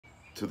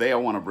Today I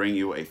want to bring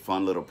you a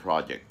fun little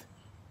project.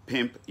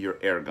 Pimp your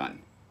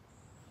airgun.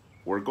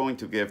 We're going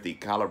to give the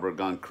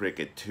Kalibrgun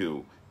Cricket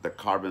II the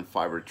carbon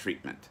fiber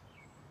treatment.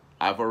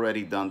 I've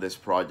already done this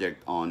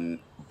project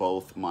on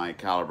both my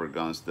caliber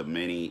guns, the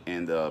Mini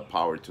and the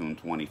PowerTune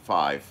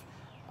 25,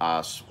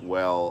 as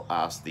well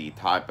as the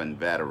Type and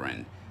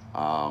Veteran.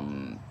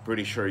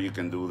 Pretty sure you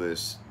can do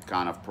this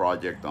kind of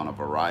project on a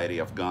variety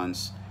of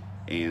guns,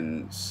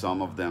 and some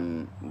of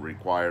them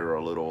require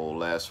a little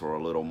less or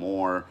a little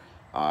more.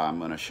 I'm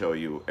going to show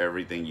you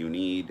everything you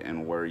need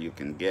and where you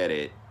can get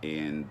it,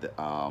 and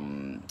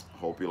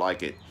hope you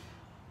like it.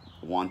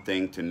 One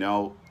thing to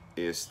note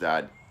is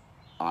that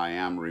I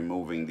am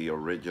removing the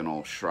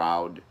original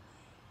shroud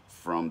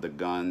from the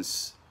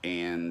guns,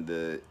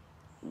 and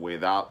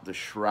without the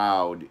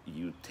shroud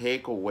you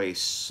take away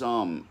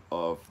some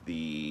of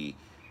the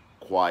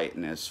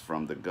quietness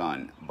from the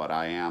gun, but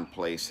I am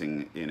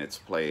placing in its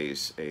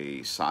place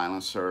a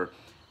silencer.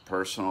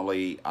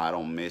 Personally, I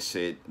don't miss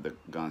it. The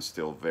gun's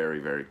still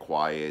very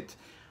quiet.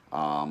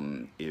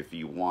 If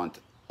you want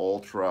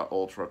ultra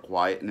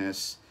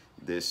quietness,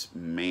 this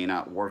may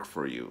not work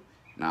for you.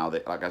 Now,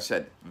 like I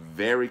said,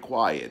 very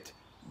quiet,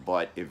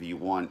 but if you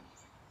want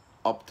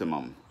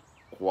optimum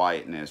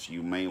quietness,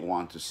 you may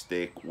want to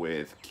stick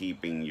with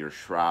keeping your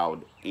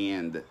shroud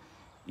and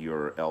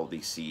your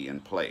LDC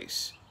in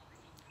place.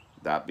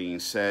 That being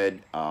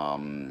said,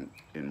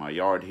 in my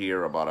yard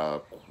here, about a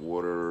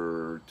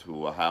quarter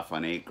to a half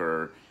an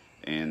acre,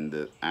 and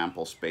the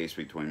ample space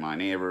between my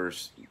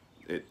neighbors,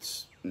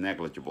 it's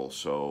negligible.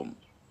 So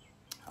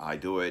I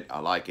do it, I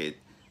like it,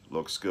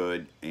 looks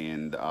good,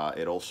 and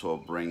it also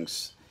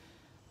brings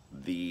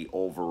the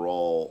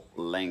overall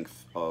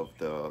length of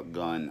the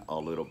gun a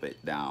little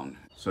bit down.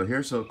 So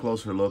here's a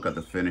closer look at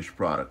the finished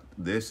product.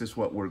 This is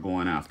what we're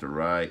going after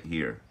right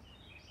here,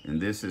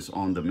 and this is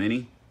on the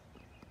Mini.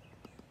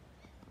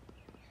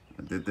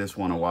 I did this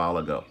one a while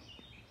ago.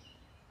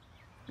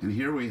 And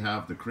here we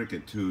have the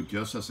Cricket II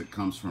just as it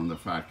comes from the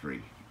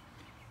factory.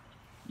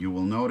 You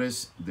will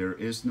notice there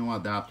is no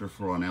adapter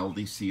for an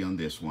LDC on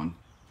this one,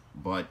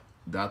 but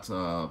that's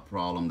a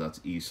problem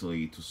that's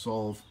easily to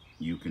solve.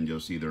 You can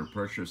just either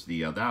purchase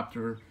the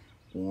adapter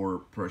or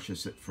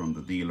purchase it from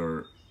the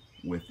dealer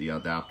with the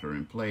adapter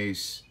in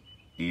place,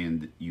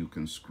 and you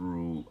can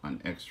screw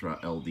an extra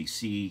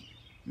LDC,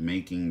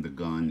 making the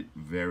gun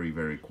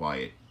very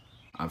quiet.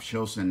 I've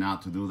chosen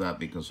not to do that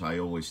because I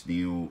always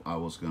knew I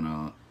was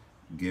gonna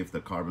give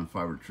the carbon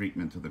fiber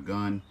treatment to the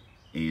gun,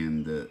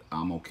 and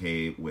I'm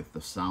okay with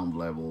the sound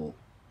level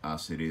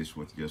as it is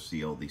with just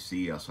the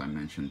LDC, as I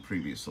mentioned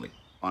previously.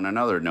 On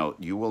another note,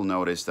 you will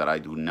notice that I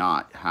do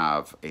not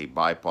have a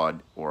bipod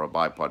or a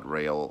bipod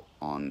rail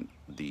on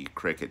the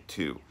Cricket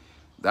II.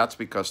 That's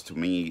because to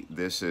me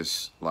this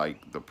is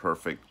like the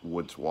perfect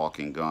woods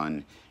walking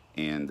gun,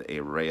 and a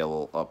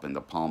rail up in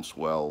the palm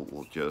swell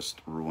will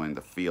just ruin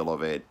the feel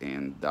of it,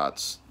 and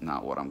that's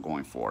not what I'm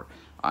going for.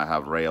 I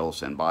have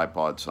rails and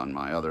bipods on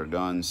my other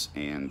guns,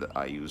 and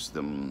I use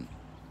them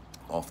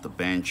off the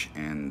bench,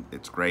 and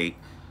it's great.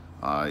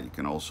 You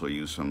can also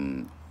use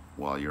them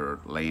while you're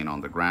laying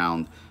on the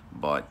ground,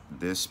 but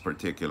this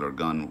particular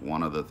gun,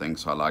 one of the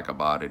things I like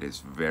about it is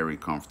very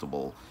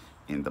comfortable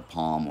in the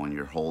palm when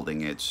you're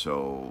holding it,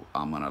 so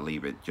I'm gonna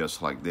leave it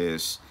just like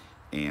this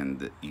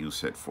and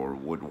use it for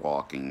wood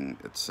walking,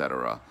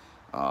 etc.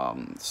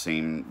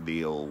 Same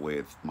deal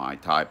with my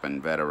Type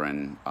and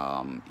Veteran.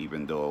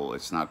 Even though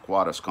it's not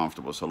quite as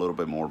comfortable, it's a little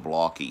bit more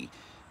blocky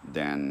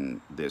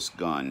than this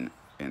gun,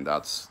 and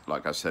that's,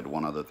 like I said,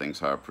 one of the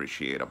things I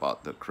appreciate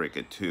about the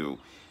Cricket II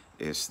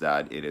is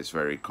that it is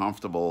very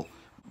comfortable.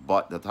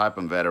 But the Type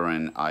and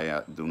Veteran,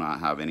 I do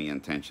not have any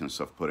intentions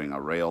of putting a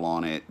rail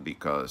on it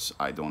because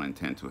I don't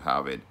intend to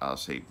have it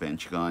as a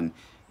bench gun.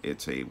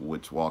 It's a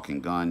woods walking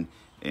gun,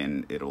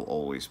 and it'll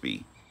always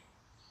be.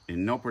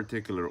 In no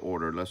particular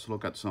order, let's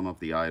look at some of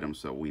the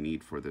items that we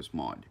need for this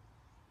mod.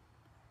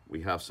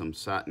 We have some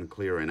satin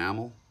clear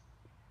enamel,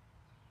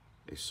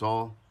 a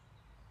saw,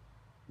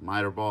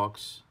 miter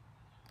box,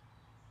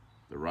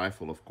 the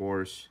rifle of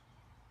course,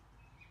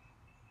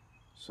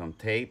 some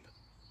tape,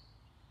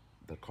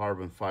 the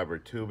carbon fiber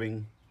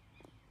tubing,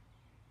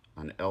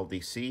 an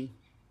LDC.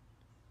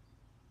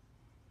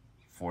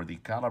 For the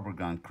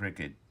Kalibrgun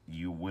Cricket,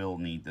 you will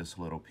need this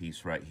little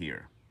piece right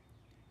here,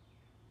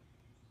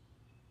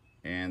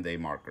 and a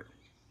marker.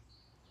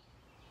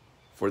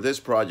 For this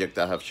project,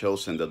 I have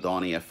chosen the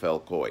Donnie FL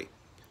Koi.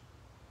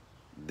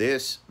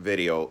 This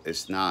video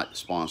is not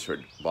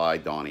sponsored by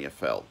Donnie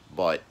FL,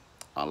 but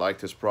I like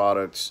his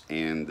products,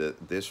 and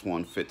this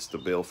one fits the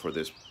bill for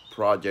this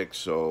project,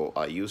 so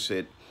I use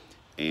it.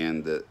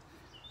 And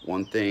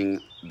one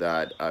thing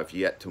that I've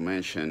yet to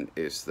mention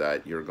is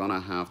that you're gonna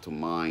have to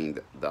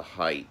mind the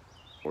height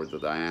or the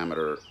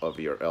diameter of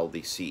your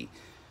LDC,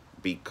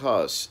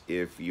 because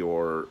if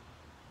your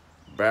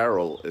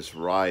barrel is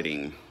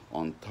riding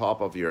on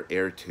top of your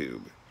air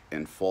tube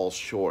and falls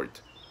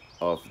short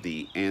of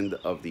the end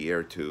of the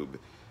air tube,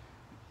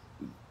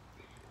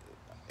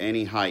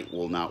 any height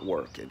will not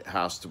work. It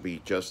has to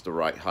be just the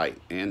right height.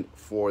 And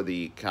for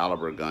the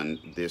caliber gun,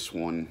 this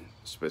one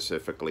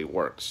specifically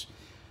works.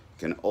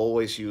 You can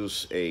always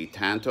use a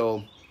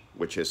Tanto,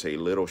 which is a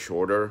little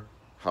shorter.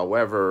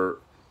 However,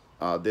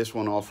 this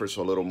one offers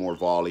a little more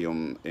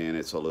volume and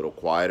it's a little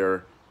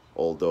quieter.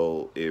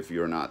 Although if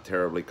you're not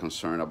terribly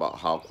concerned about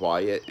how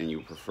quiet and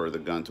you prefer the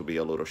gun to be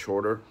a little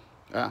shorter,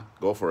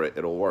 go for it,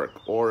 it'll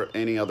work. Or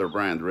any other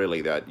brand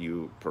really that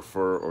you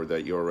prefer or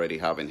that you already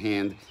have in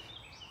hand,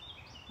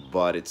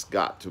 but it's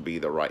got to be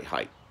the right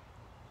height.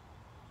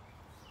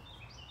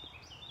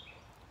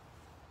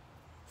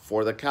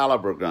 For the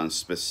caliber gun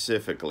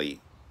specifically,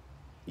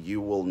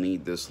 you will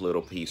need this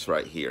little piece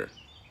right here.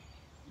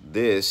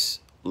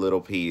 This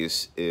little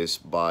piece is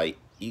by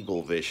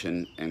Eagle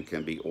Vision and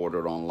can be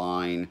ordered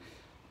online.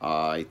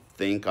 I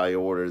think I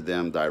ordered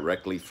them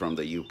directly from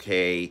the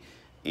UK.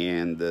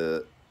 And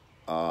the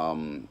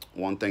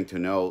one thing to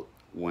note,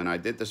 when I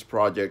did this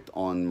project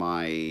on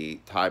my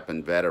Type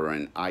and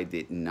Veteran, I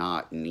did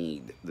not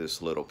need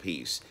this little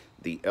piece.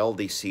 The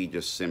LDC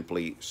just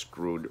simply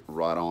screwed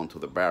right onto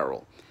the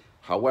barrel.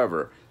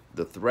 However,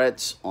 the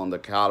threads on the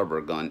caliber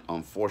gun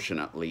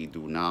unfortunately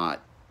do not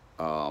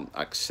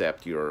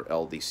accept your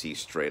LDC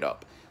straight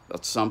up.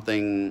 That's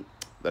something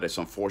that is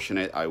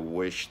unfortunate. I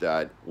wish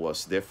that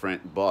was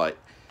different, but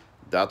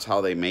that's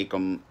how they make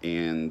them.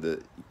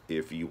 And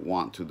if you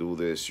want to do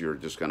this, you're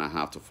just gonna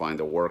have to find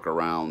a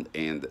workaround,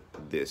 and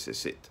this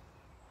is it.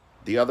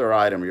 The other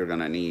item you're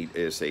gonna need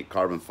is a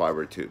carbon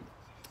fiber tube.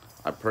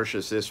 I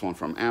purchased this one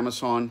from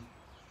Amazon.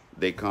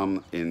 They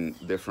come in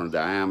different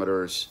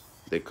diameters.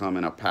 They come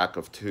in a pack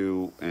of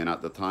 2, and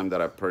at the time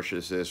that I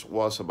purchased this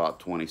was about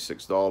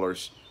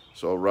 $26,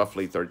 so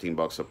roughly 13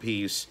 bucks a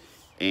piece.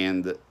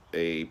 And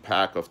a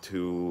pack of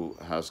 2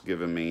 has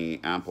given me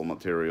ample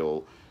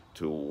material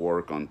to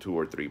work on 2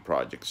 or 3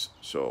 projects.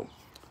 So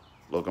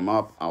look them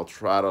up. I'll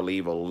try to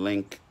leave a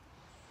link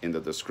in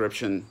the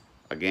description.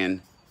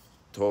 Again,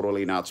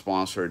 totally not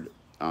sponsored.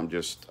 I'm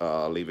just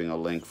leaving a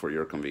link for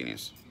your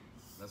convenience.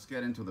 Let's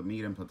get into the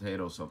meat and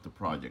potatoes of the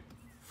project.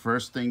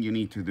 First thing you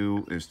need to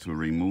do is to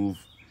remove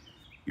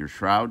your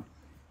shroud.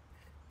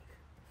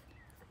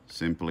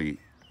 Simply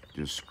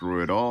just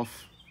screw it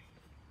off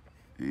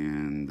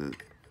and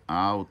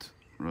out,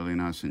 really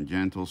nice and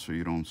gentle so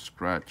you don't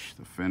scratch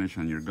the finish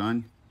on your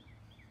gun.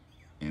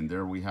 And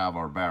there we have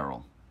our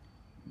barrel.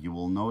 You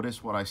will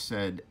notice what I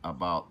said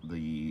about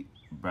the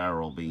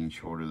barrel being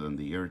shorter than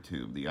the air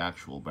tube, the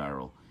actual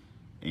barrel,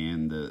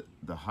 and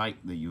the height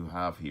that you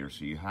have here,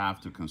 so you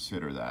have to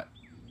consider that.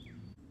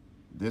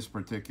 This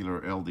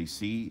particular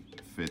LDC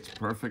fits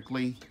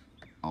perfectly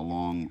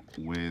along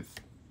with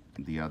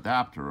the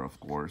adapter, of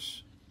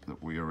course,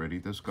 that we already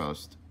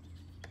discussed.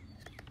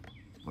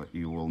 But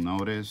you will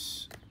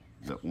notice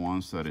that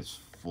once that it's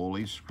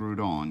fully screwed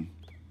on,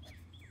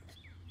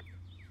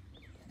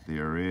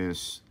 there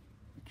is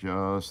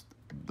just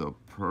the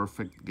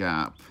perfect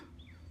gap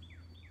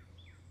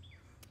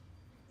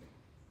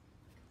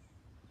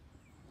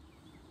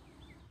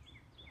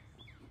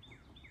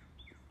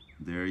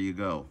there you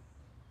go.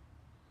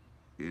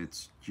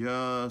 It's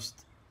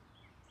just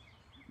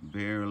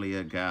barely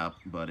a gap,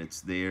 but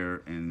it's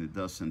there, and it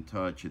doesn't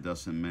touch, it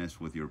doesn't mess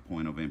with your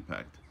point of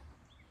impact.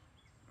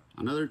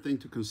 Another thing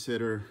to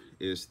consider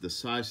is the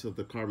size of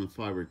the carbon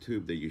fiber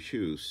tube that you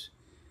choose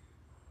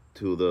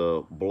to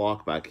the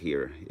block back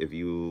here. If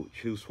you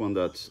choose one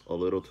that's a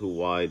little too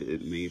wide,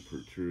 it may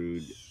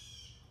protrude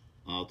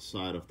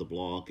outside of the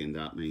block, and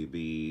that may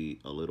be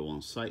a little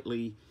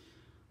unsightly.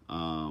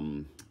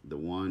 The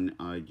one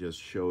I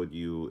just showed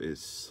you is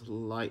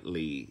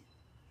slightly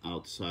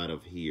outside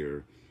of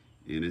here,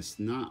 and it's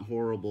not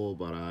horrible,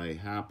 but I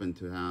happen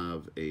to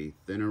have a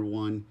thinner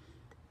one,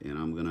 and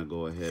I'm gonna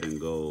go ahead and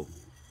go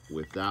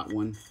with that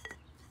one.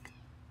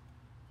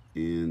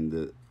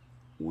 And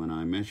when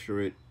I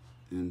measure it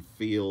and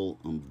feel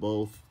on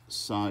both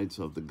sides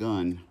of the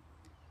gun,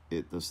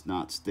 it does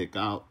not stick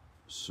out,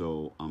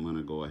 so I'm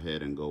gonna go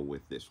ahead and go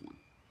with this one.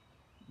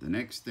 The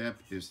next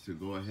step is to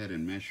go ahead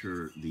and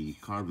measure the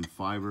carbon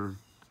fiber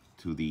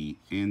to the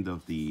end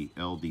of the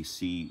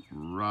LDC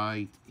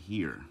right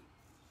here.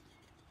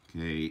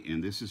 Okay,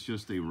 and this is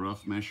just a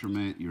rough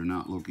measurement. You're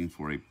not looking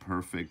for a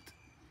perfect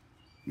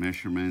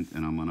measurement,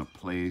 and I'm gonna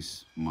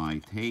place my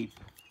tape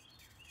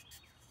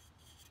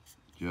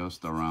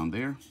just around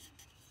there.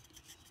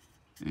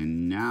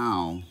 And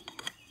now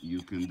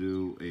you can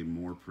do a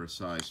more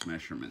precise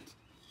measurement.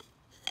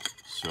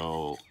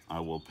 So I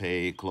will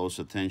pay close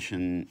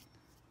attention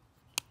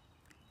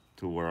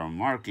to where I'm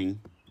marking,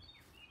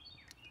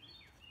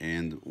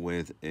 and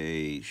with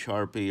a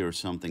Sharpie or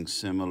something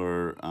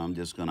similar, I'm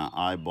just gonna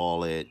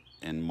eyeball it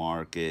and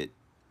mark it,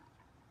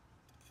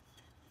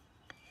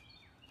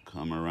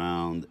 come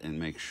around and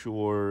make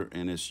sure,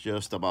 and it's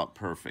just about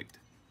perfect.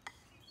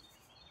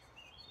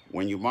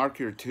 When you mark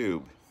your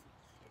tube,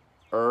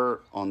 err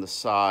on the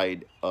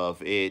side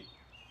of it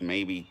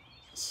maybe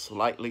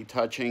slightly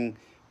touching,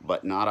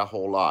 but not a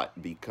whole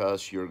lot,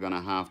 because you're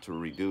gonna have to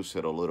reduce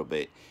it a little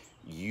bit.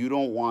 You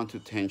don't want to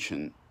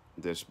tension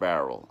this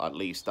barrel, at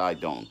least I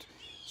don't.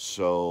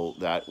 so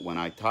that when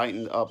I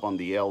tighten up on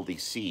the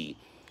LDC,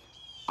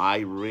 I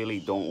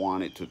really don't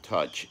want it to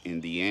touch.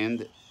 In the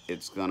end,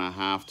 it's gonna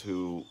have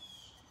to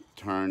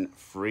turn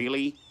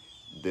freely.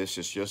 This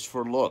is just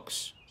for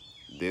looks.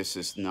 This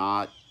is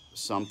not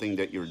something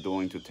that you're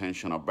doing to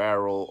tension a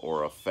barrel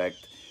or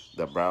affect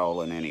the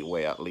barrel in any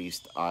way. At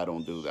least I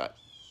don't do that.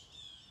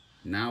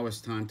 Now it's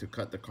time to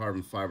cut the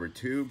carbon fiber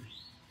tube.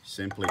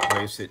 Simply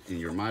place it in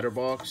your miter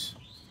box,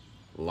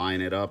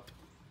 line it up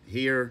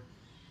here,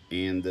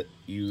 and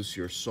use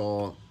your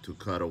saw to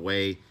cut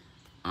away.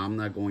 I'm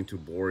not going to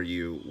bore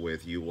you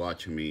with you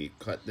watching me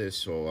cut this,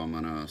 so I'm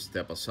gonna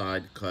step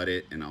aside, cut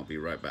it, and I'll be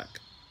right back.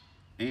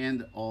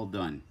 And all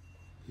done.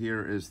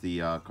 Here is the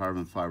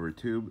carbon fiber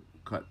tube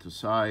cut to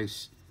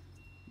size.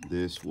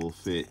 This will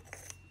fit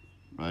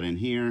right in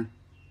here,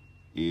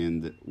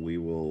 and we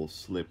will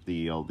slip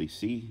the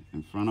LDC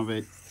in front of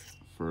it.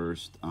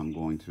 First, I'm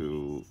going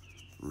to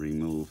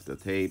remove the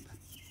tape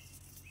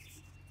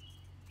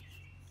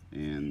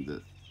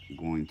and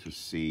going to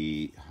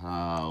see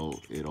how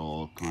it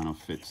all kind of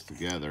fits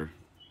together.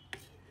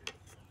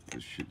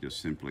 This should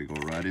just simply go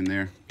right in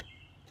there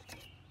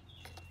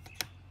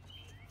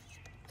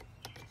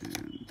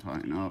and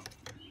tighten up.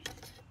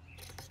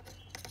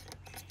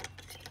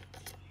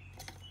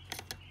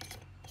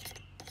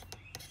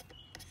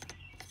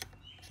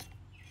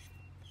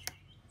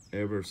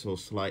 Ever so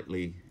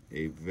slightly,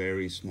 a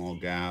very small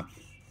gap.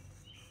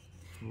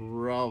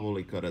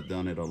 Probably could have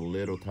done it a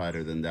little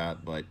tighter than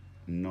that, but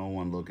no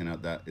one looking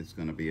at that is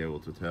going to be able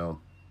to tell.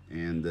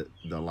 And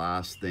the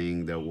last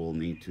thing that we'll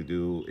need to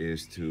do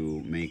is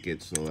to make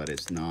it so that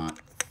it's not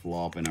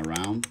flopping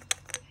around,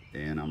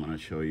 and I'm going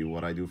to show you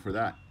what I do for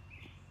that.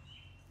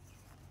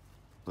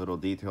 Little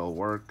detail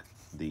work.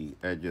 The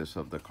edges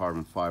of the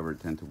carbon fiber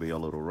tend to be a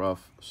little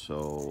rough,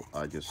 so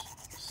I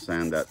just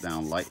sand that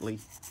down lightly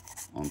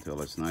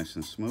until it's nice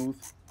and smooth,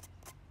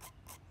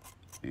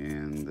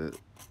 and it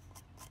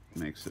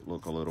makes it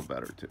look a little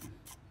better too.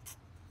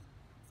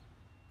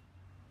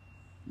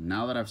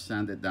 Now that I've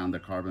sanded down the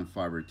carbon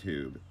fiber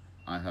tube,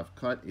 I have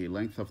cut a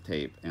length of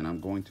tape, and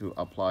I'm going to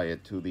apply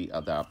it to the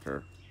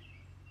adapter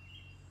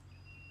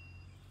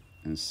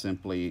and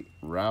simply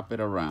wrap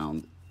it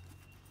around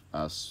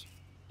as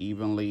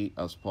evenly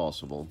as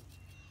possible.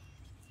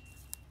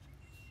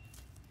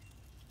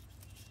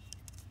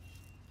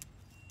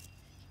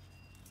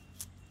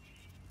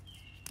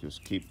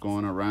 Just keep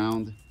going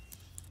around.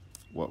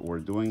 What we're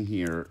doing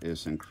here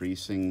is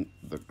increasing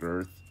the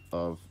girth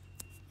of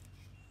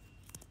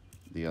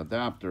the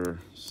adapter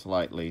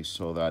slightly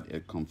so that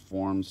it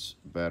conforms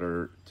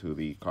better to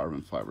the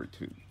carbon fiber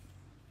tube.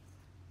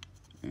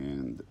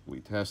 And we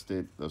test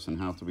it, doesn't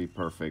have to be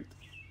perfect,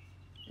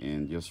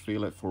 and just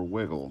feel it for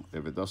wiggle.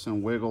 If it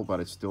doesn't wiggle but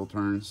it still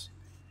turns,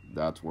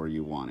 that's where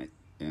you want it,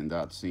 and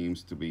that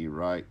seems to be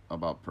right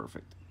about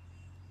perfect.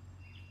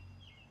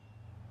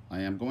 I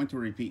am going to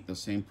repeat the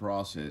same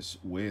process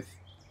with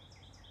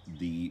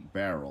the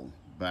barrel.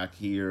 Back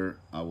here,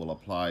 I will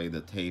apply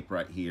the tape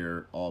right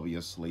here.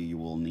 Obviously, you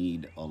will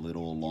need a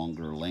little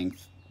longer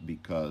length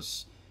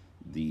because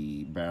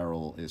the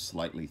barrel is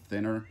slightly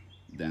thinner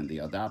than the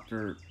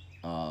adapter.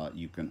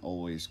 You can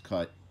always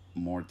cut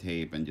more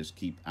tape and just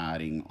keep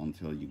adding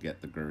until you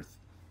get the girth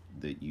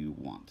that you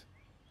want.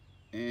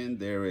 And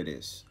there it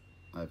is.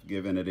 I've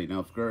given it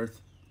enough girth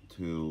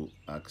to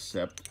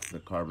accept the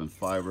carbon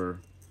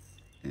fiber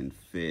and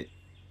fit,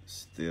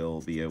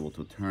 still be able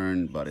to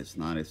turn, but it's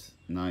not as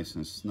nice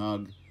and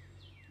snug.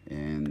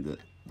 And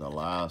the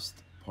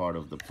last part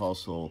of the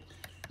puzzle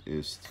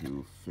is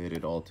to fit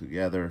it all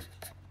together.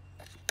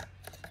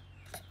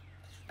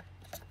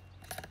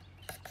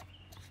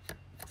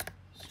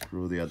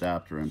 Screw the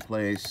adapter in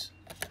place,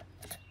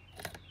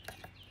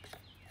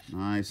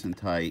 nice and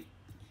tight,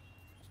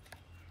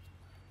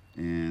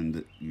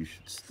 and you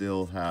should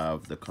still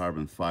have the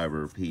carbon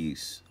fiber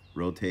piece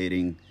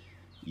rotating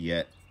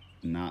yet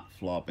not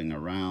flopping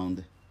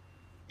around.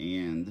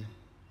 And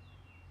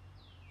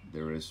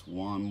there is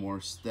one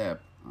more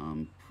step.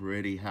 I'm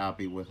pretty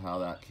happy with how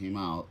that came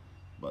out,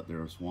 but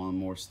there's one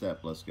more step.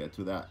 Let's get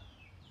to that.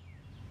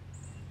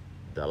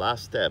 The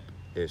last step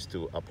is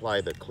to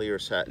apply the clear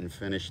satin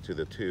finish to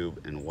the tube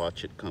and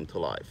watch it come to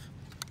life.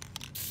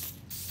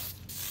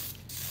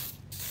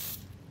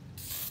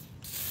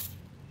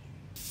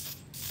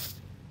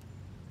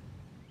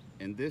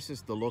 And this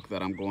is the look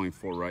that I'm going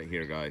for right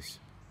here, guys.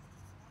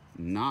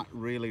 Not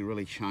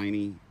really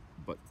shiny,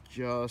 but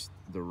just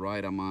the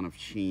right amount of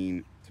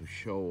sheen to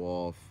show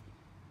off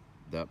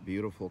that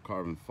beautiful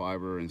carbon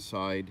fiber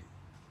inside.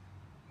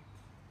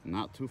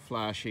 Not too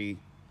flashy,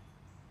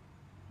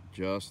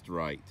 just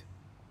right.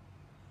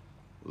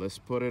 Let's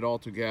put it all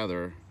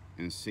together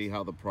and see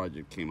how the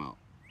project came out.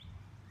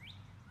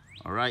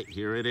 All right,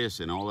 here it is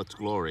in all its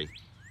glory.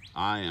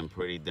 I am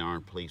pretty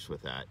darn pleased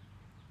with that.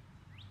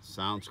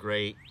 Sounds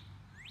great,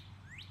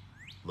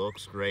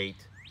 looks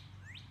great,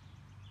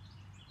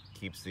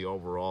 keeps the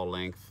overall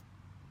length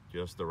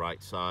just the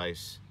right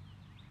size.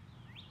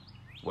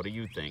 What do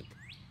you think?